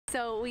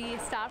So we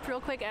stopped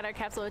real quick at our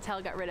Capsule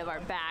hotel, got rid of our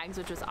bags,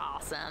 which was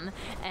awesome,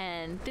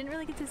 and didn't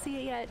really get to see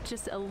it yet,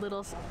 just a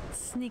little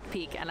sneak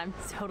peek, and I'm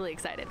totally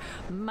excited.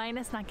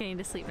 Minus not getting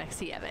to sleep next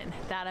to Yevhen.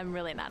 That I'm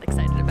really not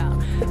excited about.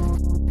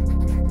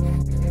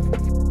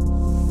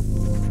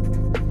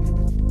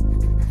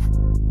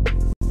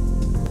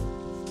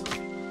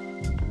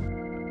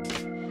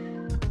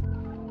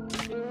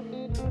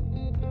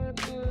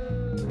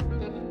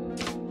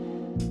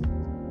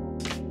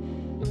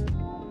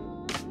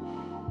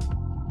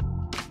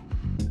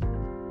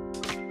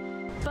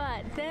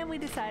 Then we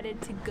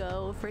decided to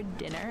go for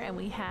dinner, and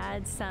we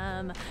had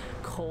some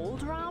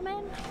cold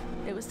ramen.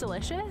 It was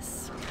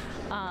delicious.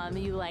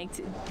 You like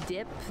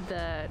dip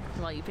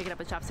you pick it up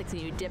with chopsticks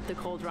and you dip the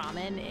cold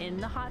ramen in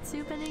the hot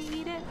soup and then you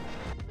eat it.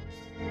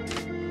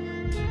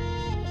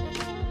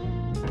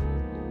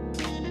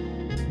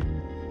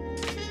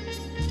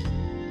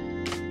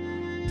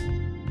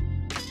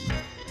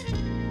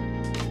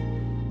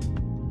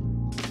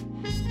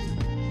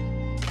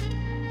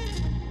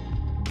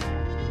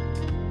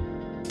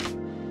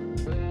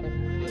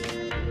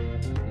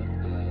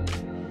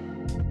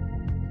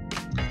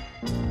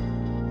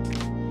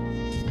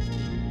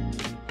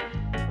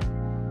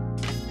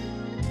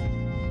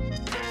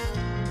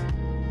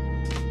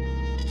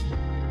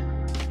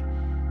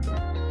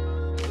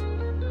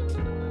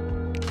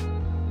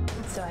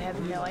 So I have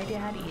no idea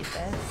how to eat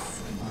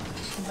this,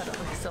 but it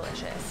looks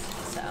delicious.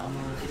 So,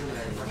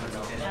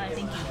 and I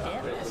think you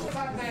dip.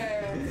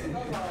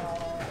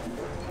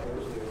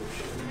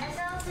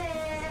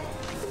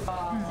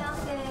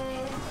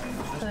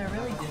 So they're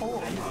really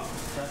cold.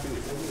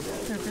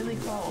 They're really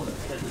cold.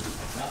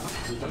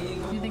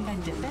 Do you think I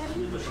dip it?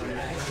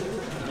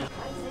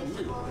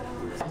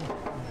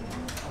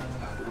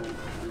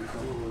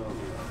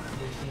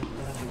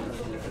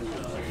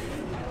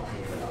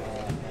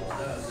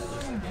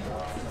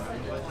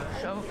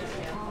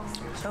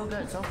 So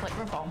good, so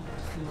flavorful.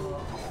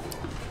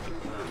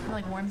 It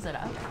like warms it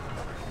up.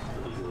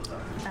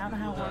 I don't know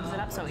how it warms it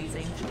up so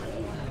easy.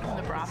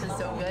 The broth is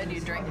so good,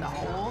 you drink the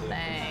whole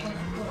thing.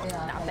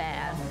 Not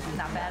bad.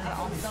 Not bad at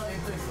all.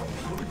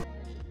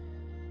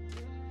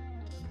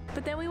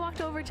 But then we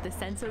walked over to the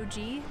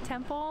Sensoji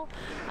temple.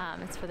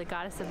 It's for the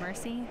goddess of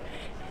mercy.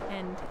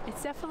 And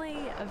it's definitely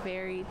a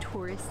very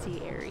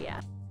touristy area.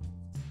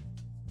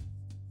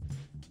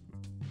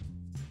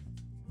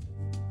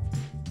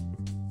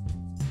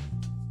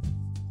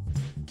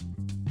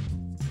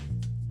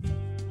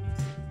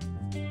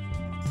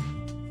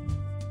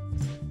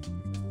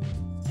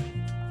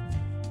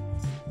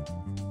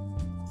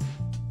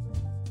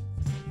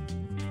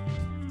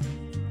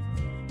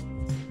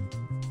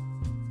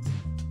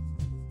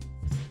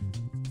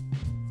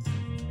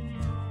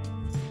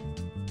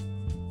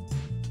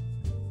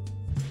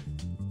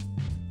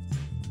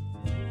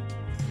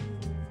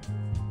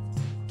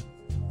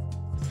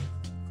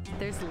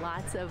 There's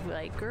lots of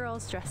like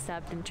girls dressed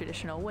up in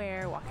traditional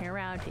wear, walking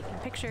around, taking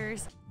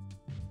pictures.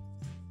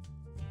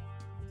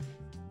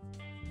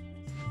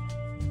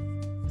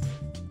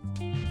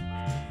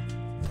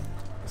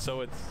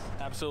 So it's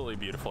absolutely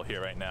beautiful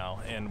here right now,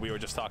 and we were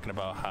just talking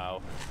about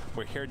how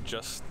we're here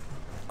just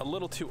a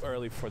little too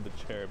early for the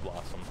cherry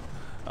blossom.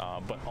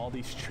 But all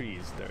these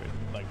trees, they're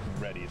like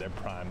ready, they're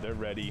primed, they're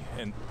ready.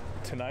 And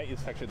tonight is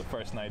actually the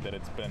first night that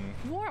it's been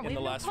warm. In the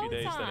last few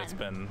days that it's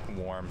been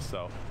warm.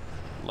 So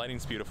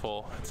lighting's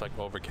beautiful. It's like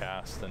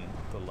overcast and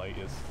the light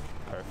is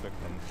perfect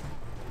and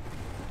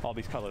all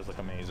these colors look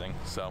amazing.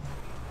 So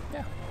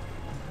yeah,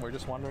 we're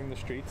just wandering the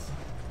streets.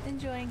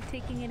 Enjoying,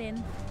 taking it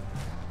in.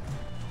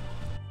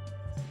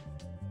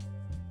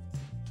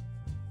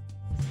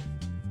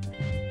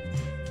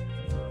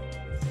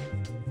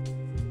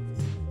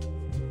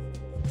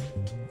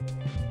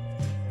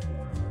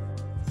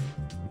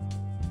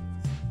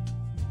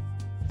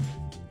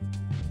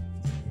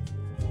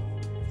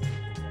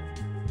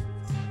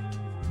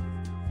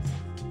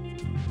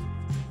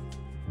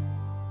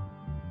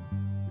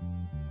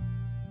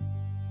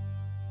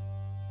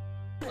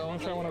 I want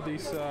to try one of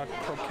these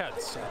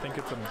croquettes. I think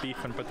it's a beef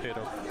and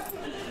potato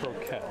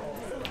croquette.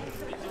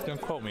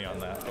 Don't quote me on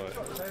that, but I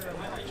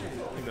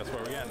think that's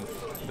where we're getting.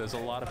 There's a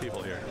lot of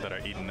people here that are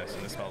eating this,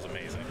 and it smells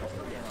amazing.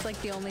 It's like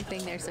the only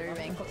thing they're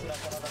serving.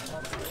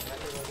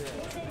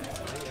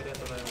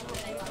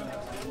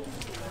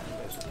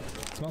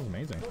 It smells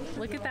amazing.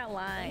 Look at that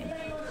line.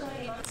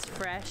 It's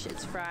fresh,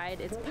 it's fried,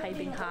 it's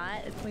piping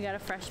hot. We got a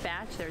fresh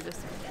batch. They're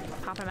just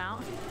popping them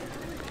out.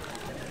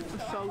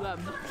 It's so good,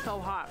 so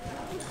hot.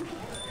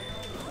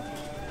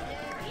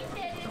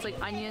 It's like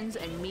onions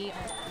and meat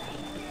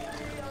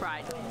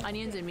fried.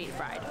 Onions and meat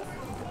fried.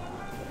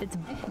 It's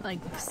like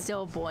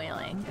still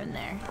boiling in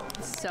there.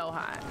 It's so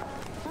hot.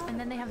 And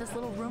then they have this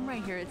little room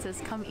right here. It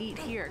says come eat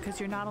here because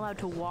you're not allowed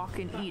to walk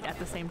and eat at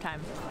the same time.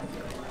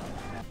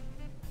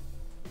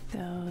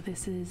 So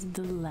this is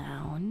the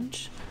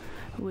lounge,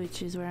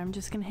 which is where I'm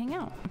just gonna hang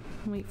out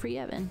and wait for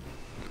Yevhen.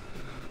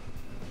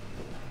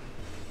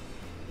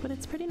 But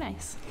it's pretty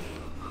nice.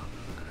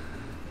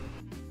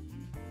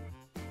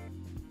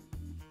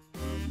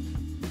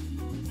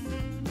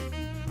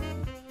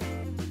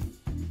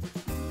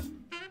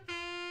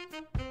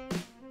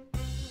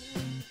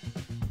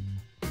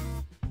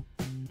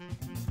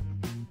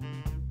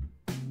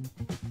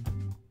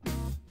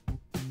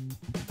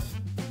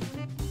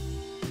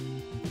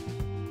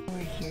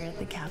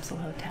 the Capsule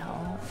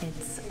Hotel.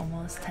 It's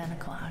almost 10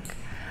 o'clock.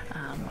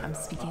 I'm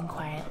speaking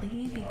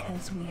quietly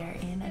because we are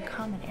in a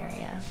common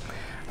area,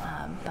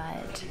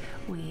 but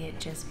we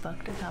just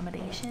booked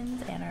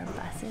accommodations and our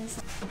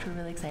buses, which we're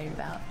really excited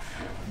about,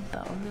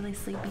 but we're really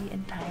sleepy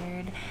and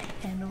tired,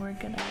 and we're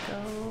gonna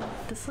go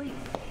to sleep,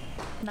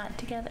 not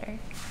together.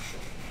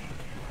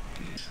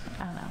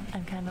 I don't know,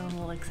 I'm kind of a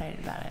little excited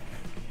about it.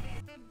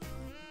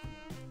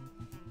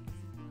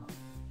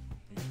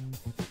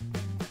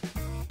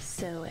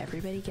 So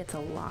everybody gets a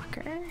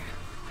locker.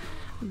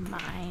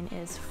 Mine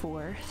is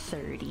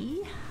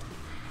 430,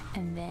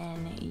 and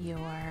then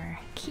your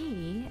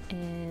key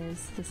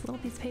is this little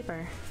piece of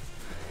paper,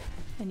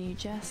 and you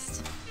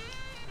just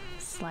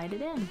slide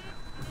it in.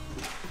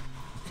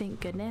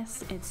 Thank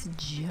goodness it's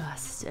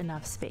just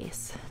enough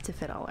space to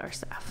fit all our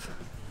stuff.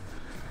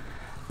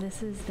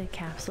 This is the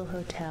Capsule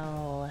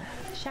Hotel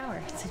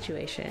shower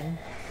situation.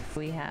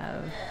 We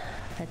have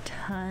a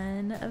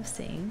ton of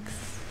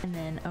sinks and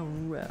then a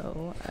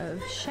row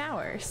of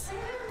showers.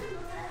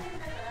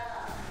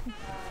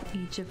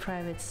 Each a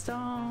private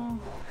stall,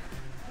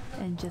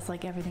 and just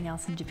like everything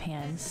else in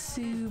Japan,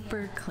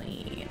 super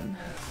clean.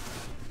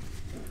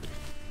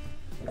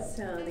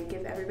 So they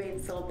give everybody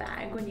this little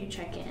bag when you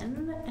check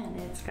in, and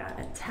it's got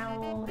a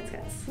towel, it's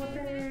got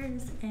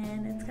slippers,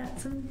 and it's got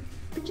some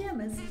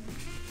pajamas.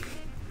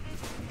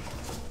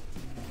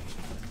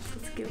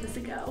 Let's give this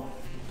a go.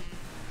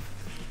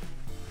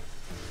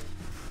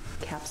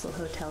 Capsule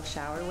Hotel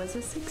shower was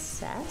a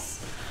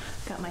success.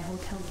 Got my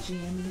hotel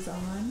jammies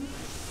on.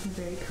 I'm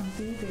very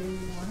comfy, very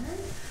warm,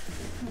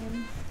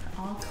 and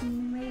all clean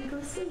and ready to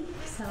go sleep.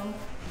 So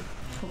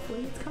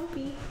hopefully it's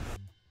comfy.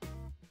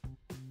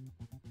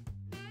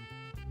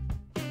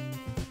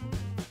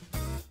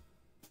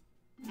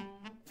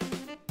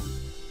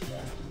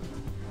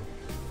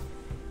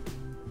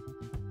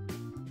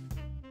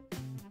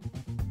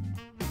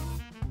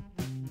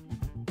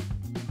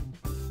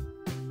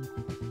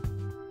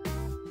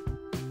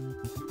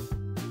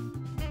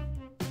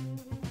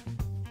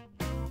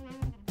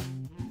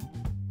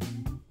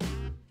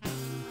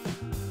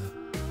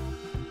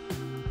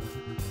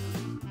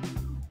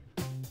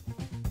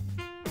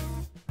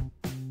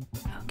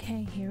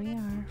 Okay, here we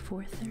are,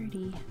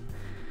 4:30.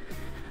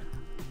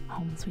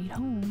 Home sweet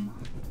home.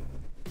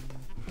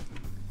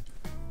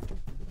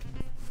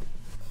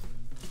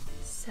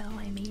 So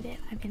I made it.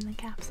 I'm in the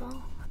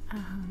capsule,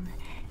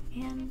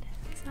 and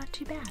it's not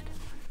too bad.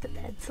 The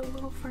bed's a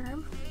little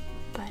firm,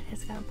 but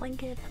it's got a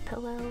blanket, a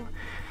pillow,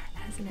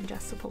 has an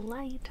adjustable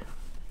light.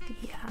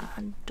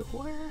 The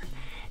door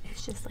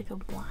is just like a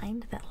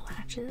blind that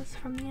latches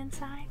from the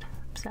inside.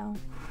 So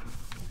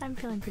I'm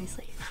feeling pretty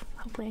safe.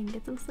 Hopefully I can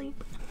get some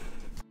sleep.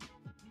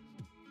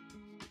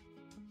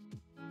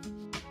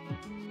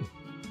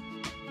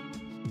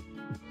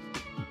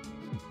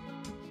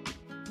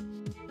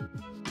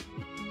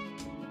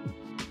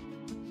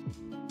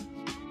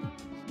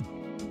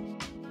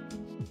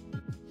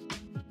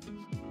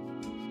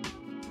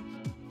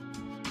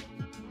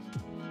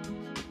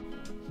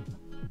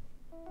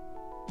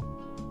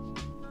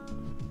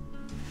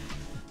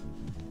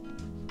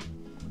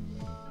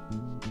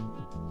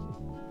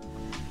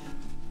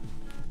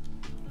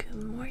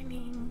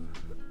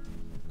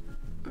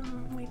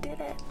 We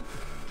did it.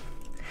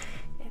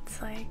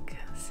 It's like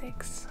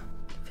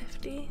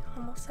 6:50,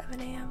 almost 7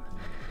 a.m.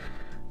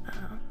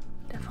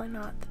 Definitely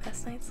not the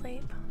best night's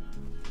sleep.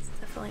 It's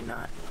definitely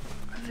not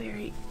a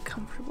very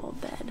comfortable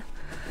bed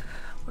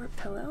or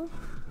pillow,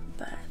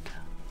 but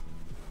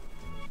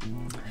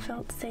I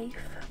felt safe,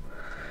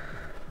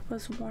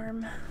 was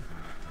warm,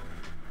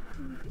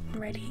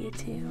 ready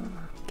to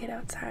get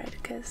outside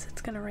because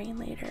it's gonna rain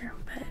later,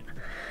 but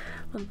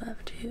would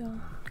love to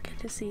get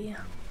to see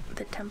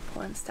the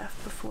temple and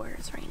stuff before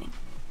it's raining.